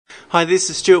Hi, this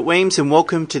is Stuart Weems and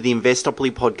welcome to the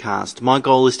Investopoly podcast. My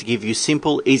goal is to give you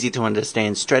simple, easy to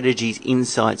understand strategies,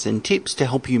 insights and tips to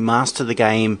help you master the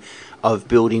game of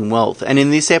building wealth. And in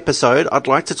this episode, I'd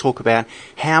like to talk about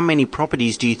how many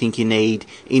properties do you think you need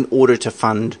in order to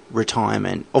fund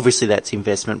retirement? Obviously, that's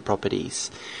investment properties.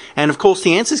 And of course,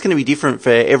 the answer is going to be different for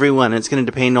everyone. It's going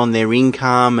to depend on their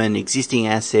income and existing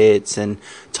assets and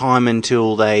time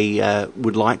until they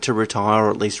would like to retire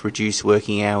or at least reduce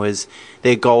working hours,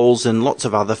 their goals and lots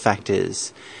of other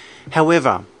factors.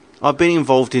 However, I've been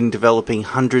involved in developing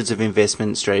hundreds of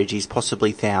investment strategies,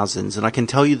 possibly thousands, and I can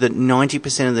tell you that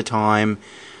 90% of the time,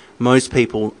 most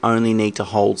people only need to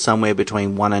hold somewhere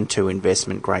between 1 and 2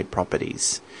 investment grade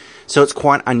properties. So it's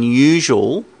quite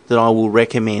unusual that I will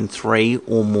recommend 3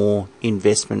 or more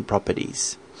investment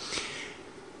properties.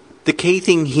 The key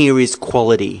thing here is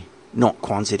quality, not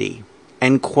quantity.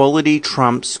 And quality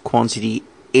trumps quantity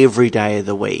every day of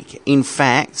the week. In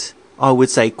fact, I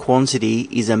would say quantity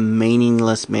is a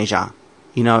meaningless measure.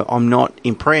 You know, I'm not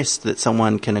impressed that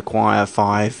someone can acquire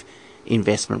 5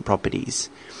 investment properties.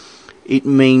 It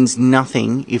means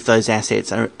nothing if those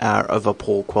assets are of a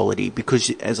poor quality because,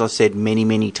 as I said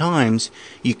many times,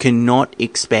 you cannot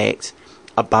expect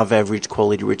above average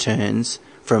quality returns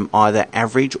from either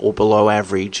average or below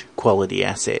average quality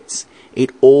assets. It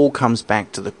all comes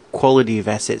back to the quality of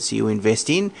assets you invest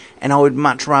in, and I would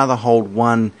much rather hold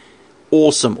one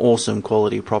awesome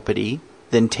quality property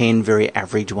than 10 very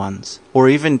average ones, or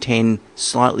even 10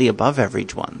 slightly above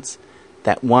average ones.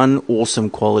 That one awesome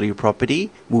quality property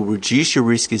will reduce your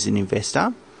risk as an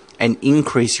investor and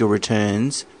increase your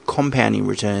returns, compounding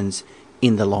returns,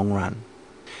 in the long run.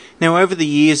 Now, over the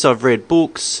years, I've read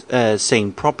books,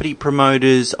 seen property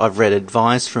promoters, I've read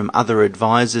advice from other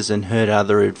advisors and heard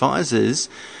other advisors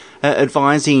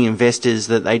advising investors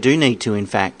that they do need to, in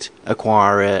fact,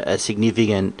 acquire a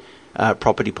significant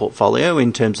property portfolio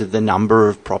in terms of the number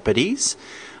of properties.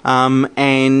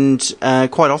 And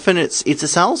quite often it's a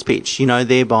sales pitch. You know,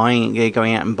 they're going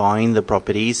out and buying the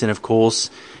properties, and of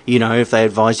course, you know, if they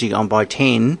advise you to go and buy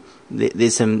 10,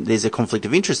 there's a conflict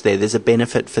of interest there. There's a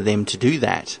benefit for them to do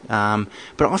that.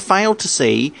 But I fail to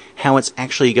see how it's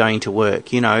actually going to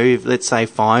work. You know, if, let's say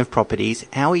 5 properties,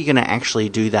 how are you going to actually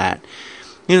do that?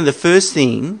 You know, the first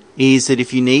thing is that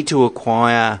if you need to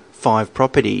acquire 5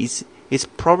 properties, it's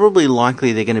probably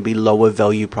likely they're going to be lower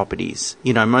value properties.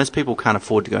 You know, most people can't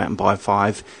afford to go out and buy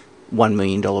 5 $1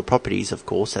 million properties, of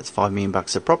course. That's $5 million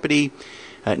a property.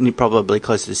 Probably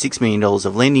closer to $6 million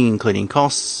of lending, including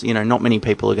costs. You know, not many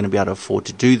people are going to be able to afford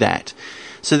to do that.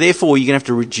 So therefore, you're going to have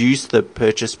to reduce the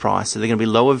purchase price. So they're going to be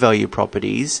lower value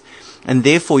properties. And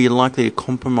therefore, you're likely to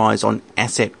compromise on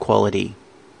asset quality.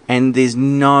 And there's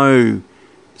no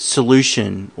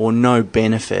solution or no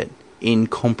benefit in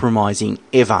compromising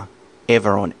ever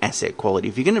on asset quality.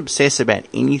 If you're going to obsess about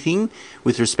anything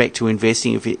with respect to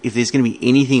investing, if there's going to be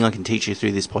anything I can teach you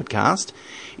through this podcast,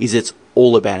 is it's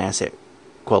all about asset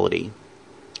quality.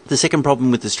 The second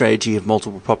problem with the strategy of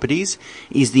multiple properties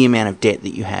is the amount of debt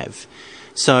that you have.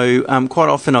 So quite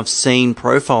often I've seen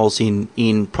profiles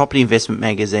in property investment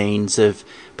magazines of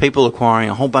people acquiring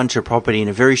a whole bunch of property in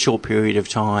a very short period of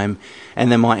time, and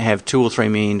they might have $2 or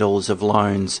 $3 million of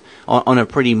loans on a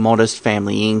pretty modest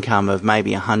family income of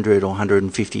maybe $100,000 or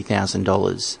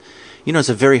 $150,000. You know, it's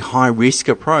a very high risk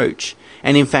approach,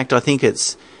 and in fact, I think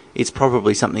it's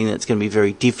probably something that's going to be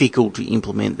very difficult to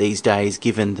implement these days,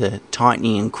 given the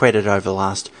tightening in credit over the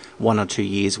last 1 or 2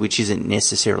 years, which isn't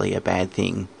necessarily a bad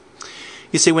thing.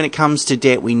 You see, when it comes to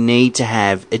debt, we need to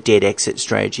have a debt exit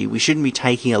strategy. We shouldn't be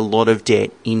taking a lot of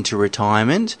debt into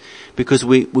retirement because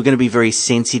we're going to be very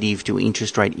sensitive to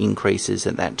interest rate increases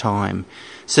at that time.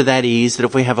 So that is that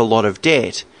if we have a lot of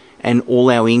debt and all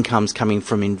our income's coming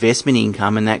from investment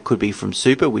income, and that could be from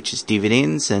super, which is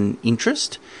dividends and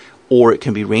interest, or it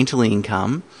can be rental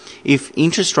income, if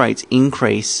interest rates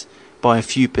increase by a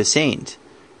few percent,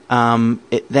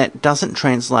 that doesn't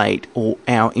translate, or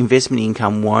our investment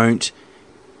income won't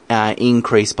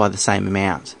increase by the same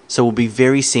amount. So we'll be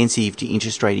very sensitive to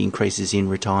interest rate increases in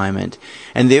retirement.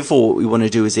 And therefore what we want to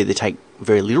do is either take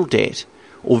very little debt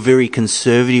or very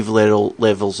conservative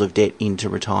levels of debt into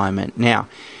retirement. Now,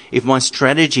 if my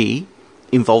strategy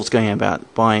involves going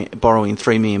about borrowing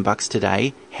 $3 million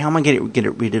today, how am I going to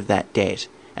get rid of that debt?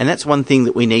 And that's one thing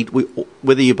that we need.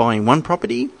 Whether you're buying 1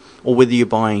 property or whether you're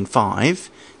buying 5,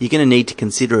 you're going to need to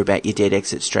consider about your debt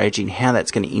exit strategy and how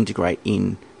that's going to integrate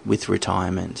in with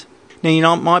retirement. Now, you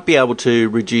might be able to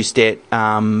reduce debt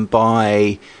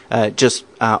by just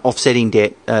offsetting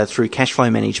debt through cash flow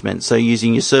management. So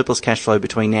using your surplus cash flow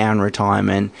between now and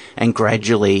retirement and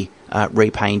gradually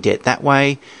repaying debt that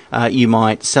way. You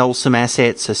might sell some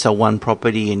assets, so sell one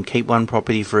property and keep one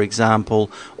property, for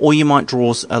example, or you might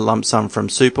draw a lump sum from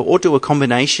super, or do a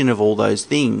combination of all those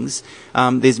things.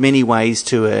 There's many ways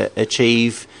to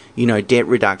achieve, debt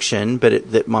reduction,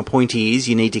 but my point is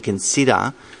you need to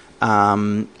consider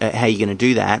how you're going to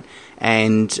do that.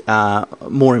 And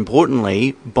more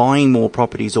importantly, buying more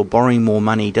properties or borrowing more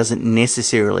money doesn't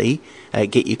necessarily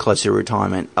get you closer to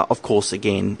retirement. Of course,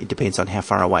 again, it depends on how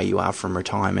far away you are from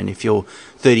retirement. If you're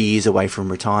 30 years away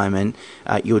from retirement,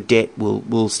 your debt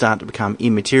will start to become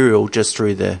immaterial just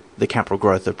through the capital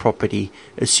growth of property,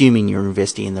 assuming you're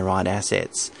investing in the right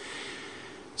assets.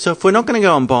 So if we're not going to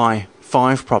go and buy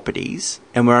 5 properties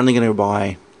and we're only going to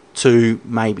buy 2,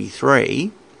 maybe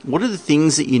 3, what are the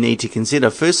things that you need to consider?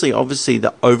 Firstly, obviously,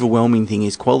 the overwhelming thing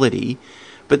is quality.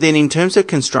 But then in terms of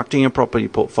constructing a property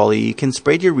portfolio, you can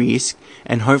spread your risk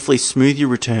and hopefully smooth your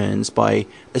returns by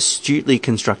astutely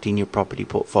constructing your property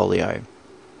portfolio.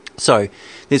 So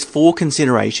there's 4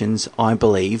 considerations, I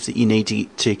believe, that you need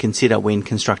to consider when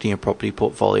constructing a property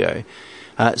portfolio.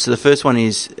 So the first one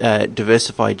is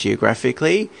diversify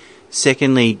geographically.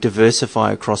 Secondly,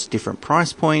 diversify across different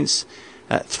price points.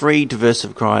 3,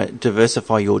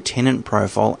 diversify your tenant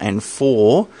profile, and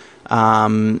 4,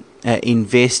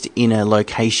 invest in a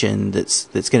location that's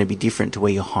going to be different to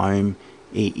where your home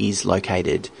is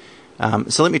located.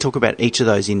 So let me talk about each of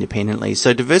those independently.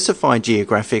 So diversify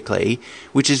geographically,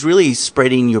 which is really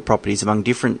spreading your properties among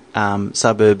different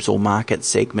suburbs or market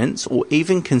segments, or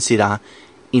even consider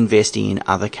investing in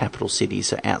other capital cities,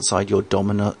 so outside your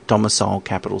domicile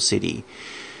capital city.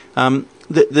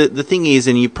 The thing is,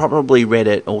 and you've probably read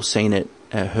it or seen it,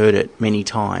 heard it many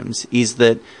times, is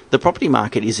that the property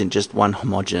market isn't just one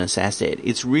homogenous asset.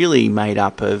 It's really made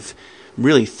up of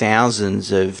really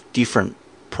thousands of different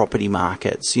property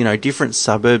markets. Different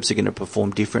suburbs are going to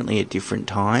perform differently at different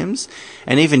times,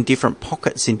 and even different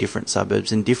pockets in different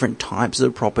suburbs and different types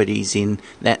of properties in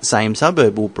that same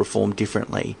suburb will perform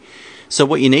differently. So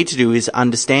what you need to do is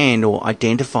understand or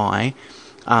identify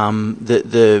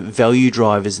the value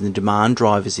drivers and the demand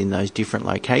drivers in those different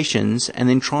locations, and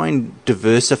then try and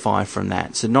diversify from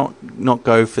that. So not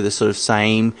go for the sort of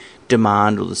same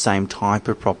demand or the same type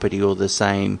of property or the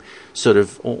same sort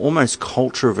of almost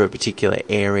culture of a particular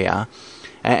area.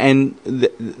 And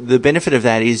the benefit of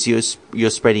that is you're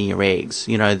spreading your eggs.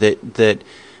 That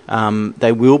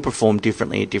they will perform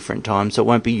differently at different times, so it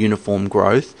won't be uniform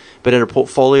growth. But at a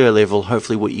portfolio level,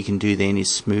 hopefully what you can do then is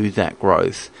smooth that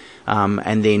growth.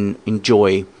 And then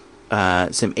enjoy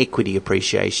some equity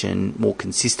appreciation more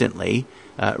consistently,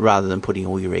 rather than putting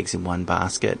all your eggs in one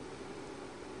basket.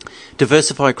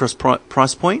 Diversify across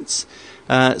price points.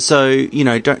 So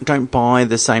don't buy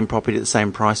the same property at the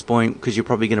same price point, because you're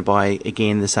probably going to buy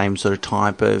again the same sort of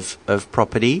type of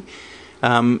property.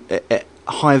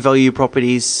 High value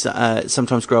properties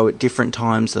sometimes grow at different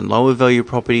times than lower value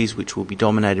properties, which will be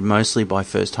dominated mostly by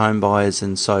first home buyers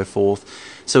and so forth.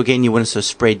 So again, you want to sort of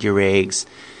spread your eggs.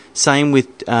 Same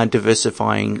with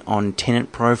diversifying on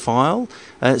tenant profile.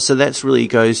 So that's really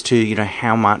goes to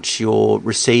how much you're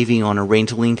receiving on a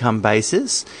rental income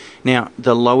basis. Now,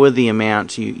 the lower the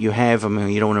amount you have,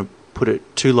 you don't want to put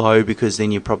it too low, because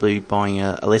then you're probably buying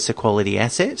a lesser quality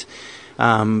asset.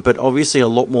 But obviously a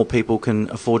lot more people can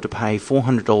afford to pay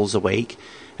 $400 a week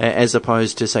as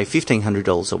opposed to, say,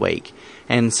 $1,500 a week.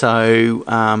 And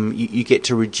so you get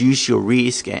to reduce your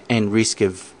risk and risk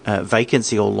of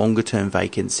vacancy or longer-term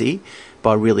vacancy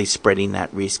by really spreading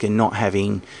that risk and not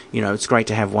having, it's great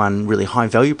to have one really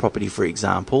high-value property, for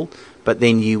example, but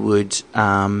then you would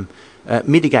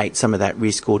mitigate some of that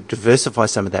risk or diversify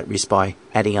some of that risk by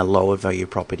adding a lower-value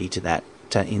property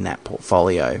in that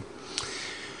portfolio.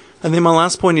 And then my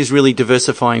last point is really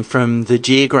diversifying from the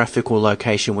geographical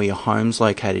location where your home's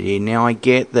located in. Now, I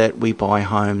get that we buy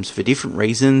homes for different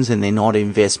reasons and they're not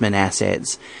investment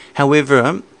assets.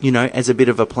 However, as a bit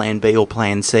of a plan B or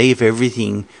plan C, if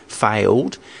everything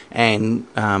failed and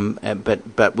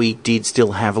but we did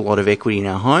still have a lot of equity in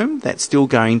our home, that's still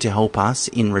going to help us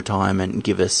in retirement and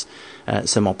give us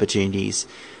some opportunities.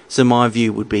 So my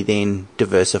view would be then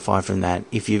diversify from that.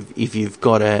 If you've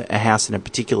got a house in a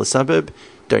particular suburb,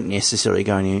 don't necessarily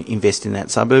go and invest in that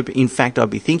suburb. In fact, I'd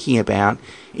be thinking about,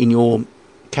 in your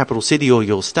capital city or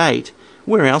your state,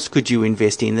 where else could you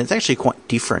invest in that's actually quite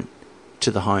different to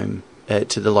the home,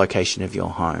 to the location of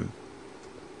your home.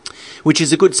 Which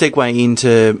is a good segue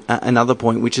into another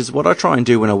point, which is what I try and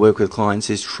do when I work with clients,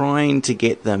 is trying to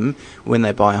get them, when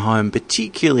they buy a home,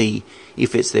 particularly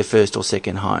if it's their first or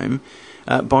second home,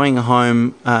 buying a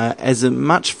home as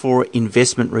much for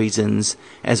investment reasons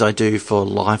as I do for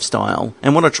lifestyle.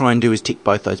 And what I try and do is tick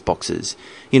both those boxes.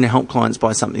 Help clients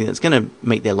buy something that's going to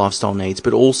meet their lifestyle needs,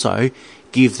 but also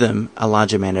give them a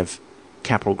large amount of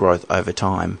capital growth over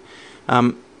time.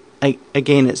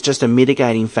 Again, it's just a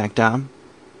mitigating factor.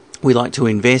 We like to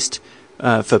invest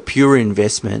for pure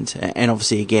investment, and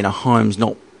obviously, again, a home's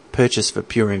not purchased for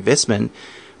pure investment,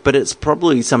 but it's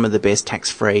probably some of the best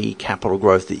tax-free capital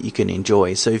growth that you can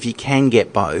enjoy. So if you can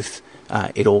get both,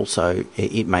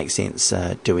 it makes sense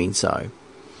doing so.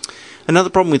 Another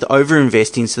problem with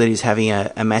over-investing, so that is having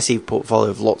a massive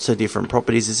portfolio of lots of different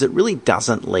properties, is it really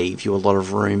doesn't leave you a lot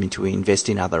of room to invest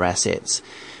in other assets,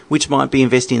 which might be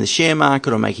investing in the share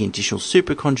market or making additional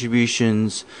super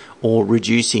contributions or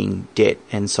reducing debt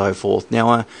and so forth.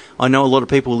 Now, I know a lot of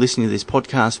people listening to this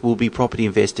podcast will be property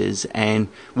investors and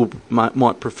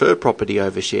might prefer property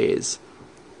over shares.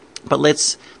 But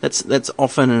that's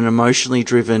often an emotionally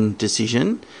driven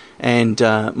decision, and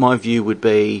my view would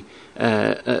be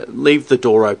leave the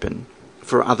door open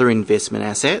for other investment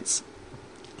assets.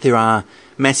 There are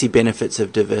massive benefits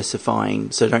of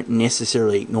diversifying, so don't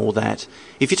necessarily ignore that.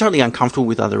 If you're totally uncomfortable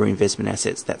with other investment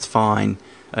assets, that's fine.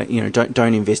 Don't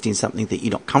invest in something that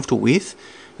you're not comfortable with,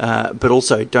 but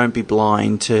also don't be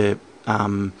blind to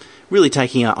really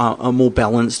taking a more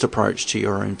balanced approach to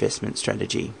your investment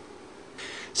strategy.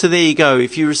 So there you go.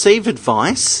 If you receive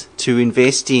advice to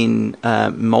invest in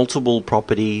multiple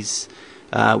properties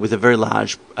with a very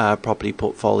large property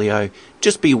portfolio,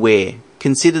 just beware.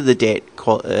 Consider the debt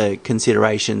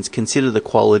considerations, consider the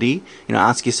quality.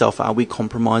 Ask yourself, are we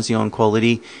compromising on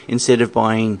quality? Instead of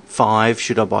buying 5,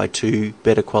 should I buy 2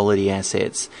 better quality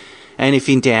assets? And if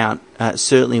in doubt,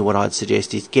 certainly what I'd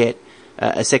suggest is get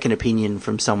a second opinion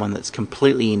from someone that's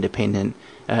completely independent,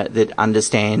 that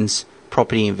understands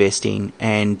property investing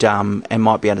and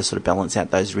might be able to sort of balance out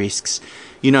those risks.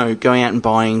 Going out and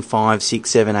buying 5, 6,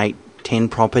 7, 8, 10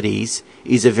 properties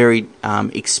is a very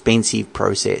expensive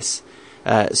process.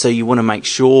 So you want to make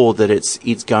sure that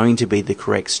it's going to be the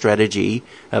correct strategy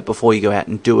before you go out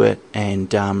and do it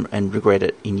and regret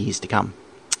it in years to come.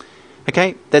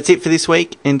 Okay, that's it for this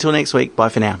week. Until next week, bye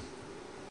for now.